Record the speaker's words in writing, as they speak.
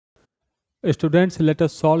Students, let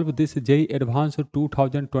us solve this JEE Advanced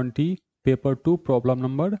 2020 paper 2 problem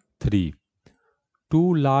number 3.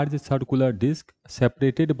 Two large circular discs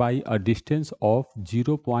separated by a distance of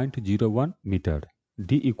 0.01 meter,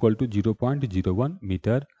 d equal to 0.01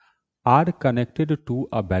 meter, are connected to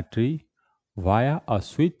a battery via a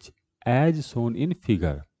switch as shown in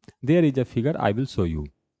figure. There is a figure I will show you.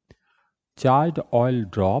 Charged oil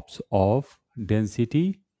drops of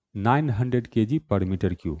density 900 kg per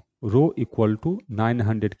meter cube, rho equal to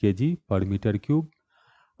 900 kg per meter cube,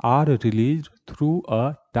 are released through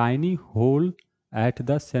a tiny hole at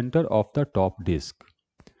the center of the top disk.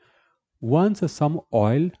 Once some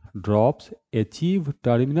oil drops achieve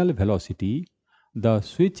terminal velocity, the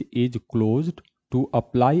switch is closed to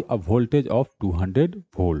apply a voltage of 200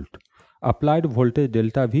 volt. Applied voltage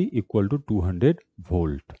delta V equal to 200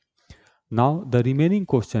 volt. Now the remaining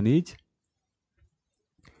question is,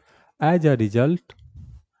 as a result,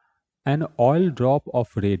 an oil drop of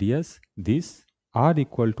radius this r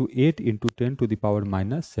equal to 8 into 10 to the power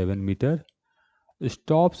minus 7 meter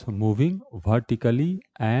stops moving vertically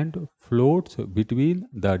and floats between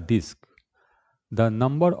the disk. The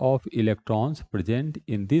number of electrons present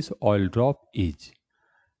in this oil drop is.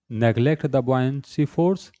 Neglect the buoyancy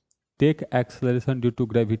force, take acceleration due to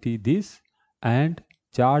gravity this, and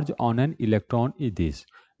charge on an electron is this.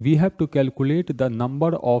 We have to calculate the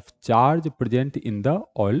number of charge present in the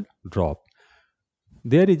oil drop.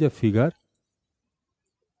 There is a figure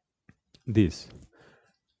this.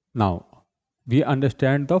 Now we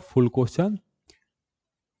understand the full question.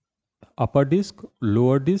 Upper disk,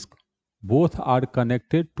 lower disk, both are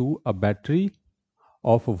connected to a battery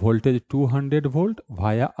of voltage 200 volt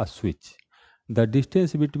via a switch. The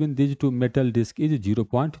distance between these two metal discs is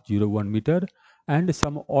 0.01 meter, and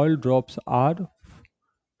some oil drops are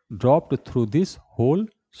dropped through this hole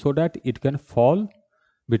so that it can fall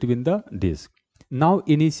between the disc. Now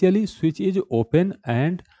initially switch is open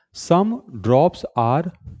and some drops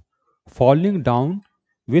are falling down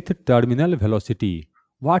with terminal velocity.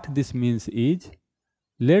 What this means is,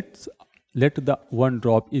 let the one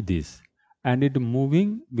drop is this and it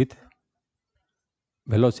moving with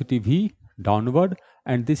velocity v downward,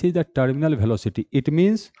 and this is the terminal velocity. It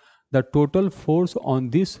means the total force on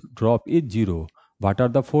this drop is 0. What are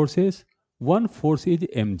the forces? One force is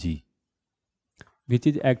mg, which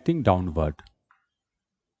is acting downward,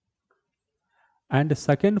 and the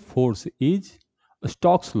second force is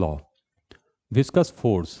Stokes law, viscous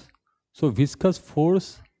force. So viscous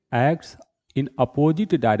force acts in opposite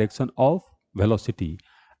direction of velocity,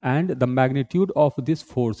 and the magnitude of this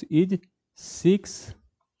force is 6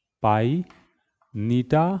 pi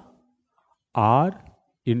neta r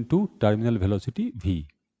into terminal velocity v.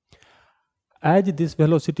 As this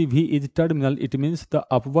velocity v is terminal, it means the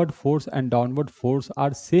upward force and downward force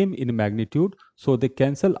are same in magnitude, so they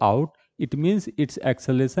cancel out. It means its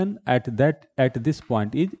acceleration at this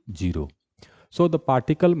point is 0. So the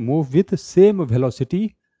particle move with same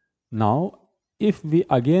velocity. Now if we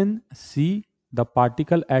again see the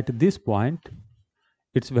particle at this point,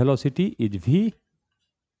 its velocity is v,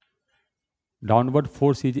 downward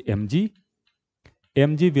force is mg,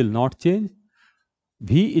 mg will not change,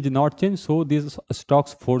 v is not change, so this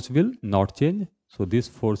Stokes force will not change. So this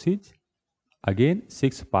force is again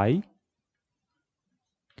 6 pi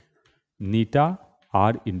neta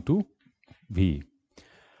r into v.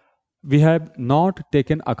 We have not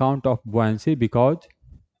taken account of buoyancy because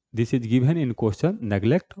this is given in question.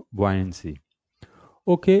 Neglect buoyancy.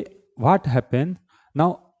 Okay, what happened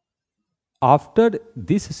now? After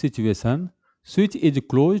this situation, switch is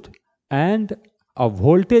closed and a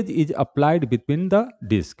voltage is applied between the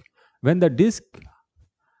disk. When the disk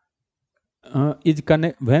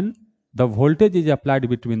when the voltage is applied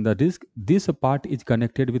between the disk, this part is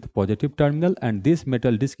connected with positive terminal and this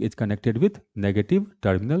metal disk is connected with negative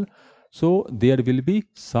terminal. So there will be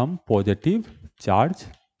some positive charge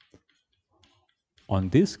on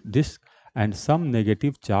this disk and some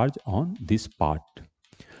negative charge on this part.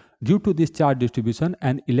 Due to this charge distribution,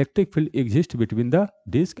 an electric field exists between the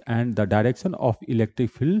disk, and the direction of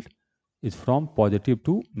electric field is from positive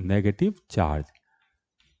to negative charge.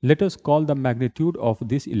 Let us call the magnitude of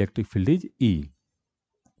this electric field is E.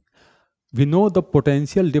 We know the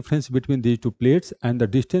potential difference between these two plates and the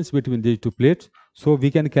distance between these two plates, so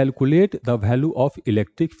we can calculate the value of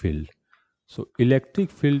electric field. So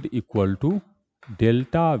electric field equal to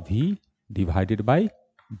delta V divided by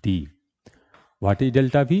D. What is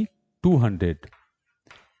delta V? 200.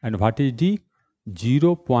 And what is D?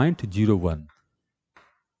 0.01.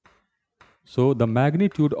 So the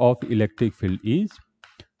magnitude of electric field is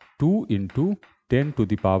 2 into 10 to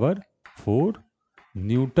the power 4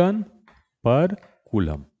 Newton per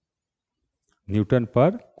coulomb. Newton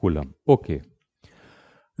per coulomb. Okay.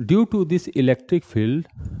 Due to this electric field,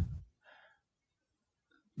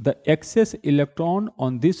 the excess electron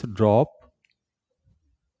on this drop,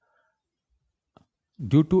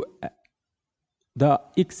 due to the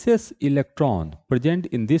excess electron present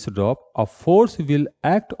in this drop, a force will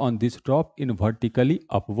act on this drop in vertically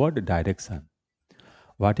upward direction.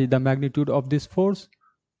 What is the magnitude of this force?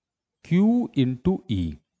 Q into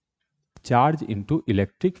E, charge into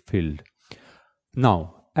electric field.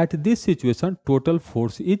 Now, at this situation, total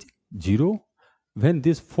force is 0. When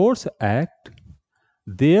this force acts,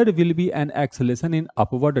 there will be an acceleration in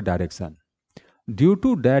upward direction. Due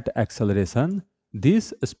to that acceleration,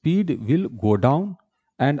 this speed will go down,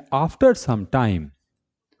 and after some time,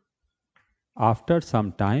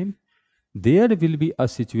 there will be a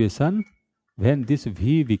situation when this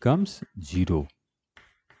V becomes 0.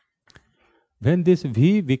 When this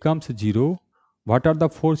V becomes 0, what are the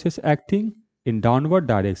forces acting? In downward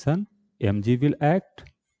direction, mg will act,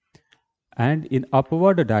 and in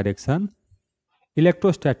upward direction,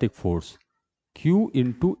 electrostatic force Q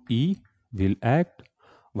into E will act.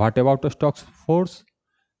 What about the Stokes force?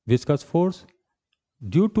 Viscous force?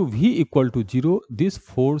 Due to V equal to 0, this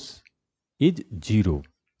force is 0.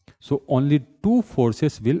 So only two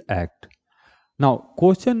forces will act. Now,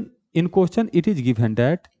 in question it is given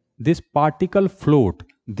that this particle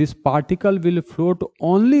will float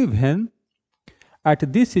only when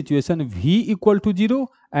at this situation V equal to 0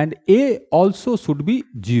 and A also should be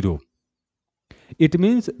 0. It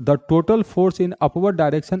means the total force in upward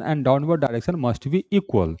direction and downward direction must be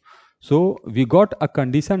equal. So we got a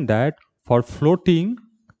condition that for floating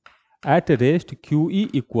at rest, QE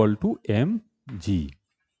equal to mg.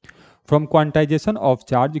 From quantization of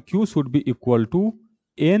charge, Q should be equal to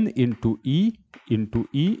N into E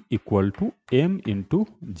equal to m into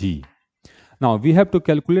g. Now we have to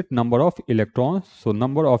calculate number of electrons. So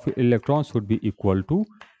number of electrons should be equal to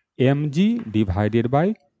mg divided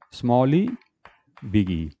by small e big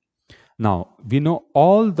E. Now we know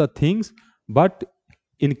all the things, but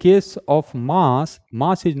in case of mass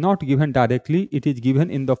is not given directly, it is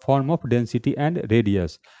given in the form of density and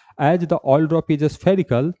radius. As the oil drop is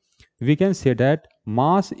spherical, we can say that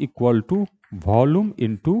mass equal to volume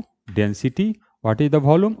into density. What is the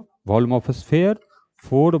volume? Volume of a sphere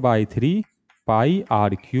 4 by 3 pi r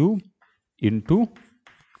cube into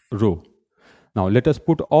rho. Now let us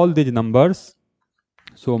put all these numbers.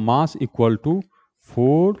 So mass equal to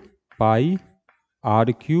 4 pi r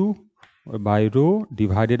cube by rho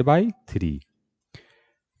divided by 3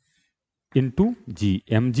 into g,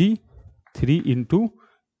 mg, 3 into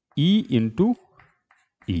E into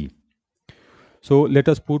E. So let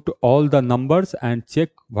us put all the numbers and check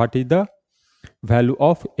what is the value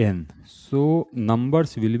of n. So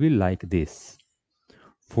numbers will be like this: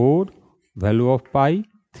 4, value of pi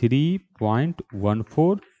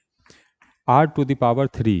 3.14, r to the power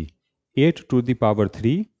 3, 8 to the power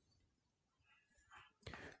 3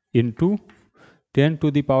 into 10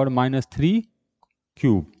 to the power minus 3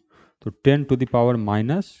 cube. So 10 to the power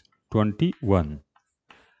minus 21.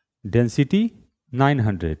 Density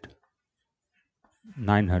 900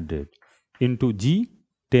 into G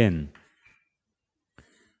 10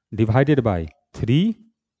 divided by 3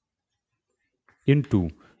 into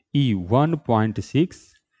E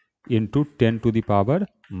 1.6 into 10 to the power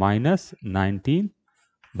minus 19.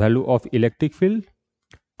 Value of electric field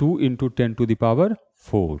 2 into 10 to the power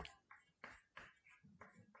 4.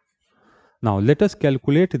 Now let us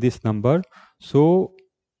calculate this number. So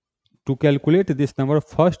to calculate this number,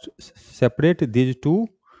 first separate these two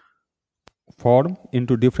form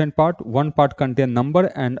into different part. One part contain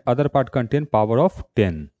number and other part contain power of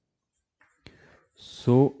 10.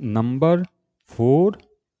 So number 4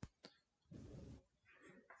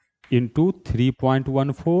 into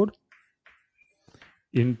 3.14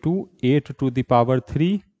 into 8 to the power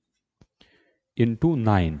 3 into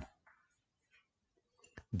 9.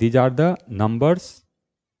 These are the numbers.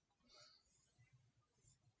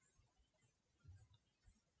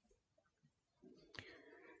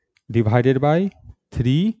 Divided by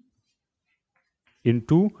 3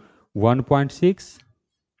 into 1.6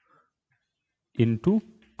 into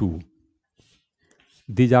 2.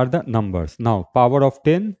 These are the numbers. Now power of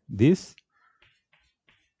 10, this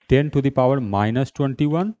 10 to the power minus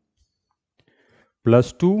 21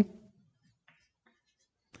 plus 2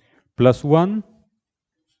 plus 1.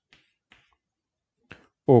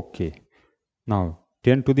 Okay. Now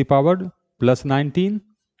 10 to the power plus 19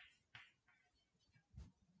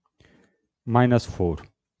 minus 4.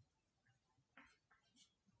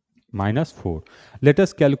 Let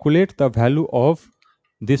us calculate the value of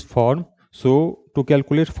this form. So to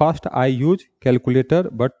calculate fast, I use calculator,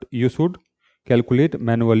 but you should calculate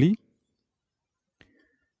manually.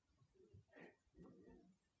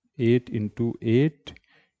 8 into 8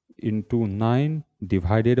 into 9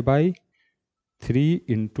 divided by 3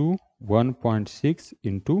 into 1.6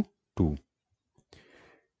 into 2.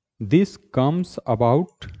 This comes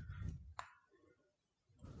about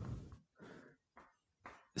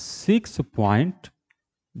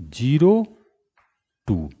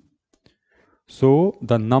 6.02. So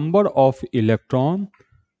the number of electron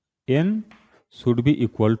n should be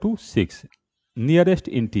equal to 6, nearest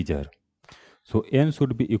integer. So n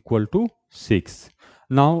should be equal to 6.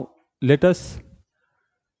 Now let us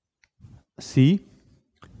see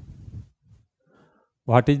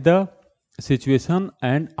what is the situation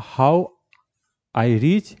and how I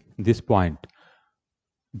reach this point.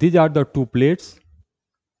 These are the two plates.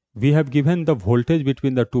 We have given the voltage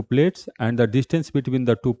between the two plates and the distance between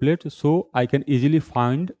the two plates, so I can easily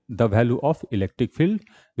find the value of electric field,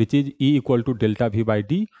 which is E equal to delta V by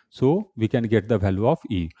D. So we can get the value of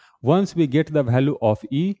E. Once we get the value of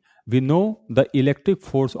E, we know the electric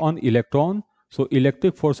force on electron. So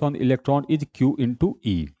electric force on electron is Q into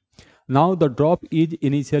E. Now the drop is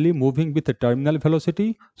initially moving with a terminal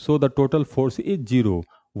velocity, so the total force is 0.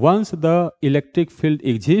 Once the electric field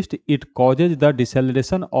exists, it causes the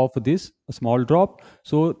deceleration of this small drop,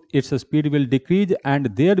 so its speed will decrease, and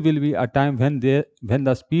there will be a time when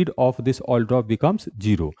the speed of this all drop becomes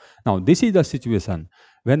 0. Now this is the situation.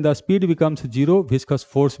 When the speed becomes 0, viscous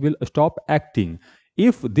force will stop acting.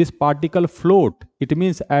 If this particle float, it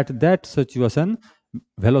means at that situation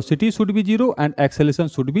velocity should be 0 and acceleration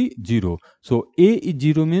should be 0. So A is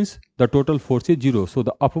 0 means the total force is 0. So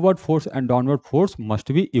the upward force and downward force must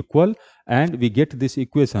be equal, and we get this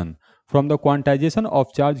equation. From the quantization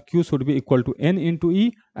of charge, Q should be equal to N into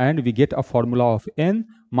E, and we get a formula of N.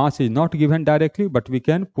 Mass is not given directly, but we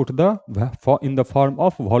can put in the form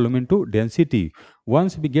of volume into density.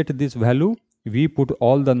 Once we get this value, we put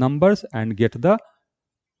all the numbers and get the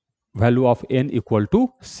value of N equal to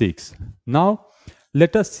 6. Now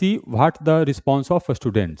let us see what the response of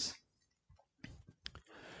students.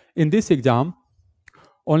 In this exam,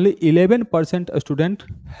 only 11% students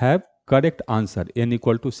have correct answer, n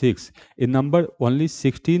equal to 6. In number, only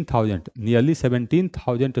 16,000, nearly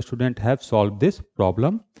 17,000 students have solved this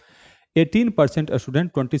problem. 18%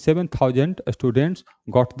 student, 27,000 students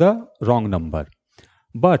got the wrong number.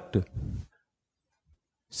 But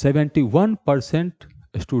 71%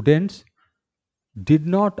 students did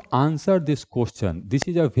not answer this question. This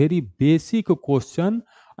is a very basic question,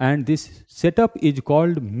 and this setup is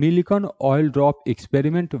called Millikan oil drop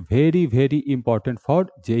experiment. Very, very important for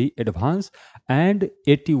JEE Advanced, and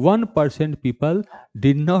 81% people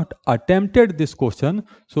did not attempted this question.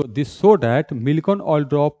 So this show that Millikan oil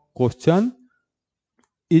drop question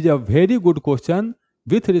is a very good question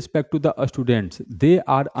with respect to the students. They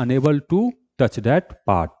are unable to touch that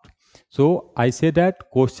part. So I say that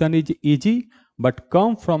question is easy, but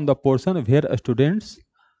come from the portion where students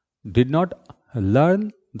did not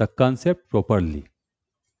learn the concept properly.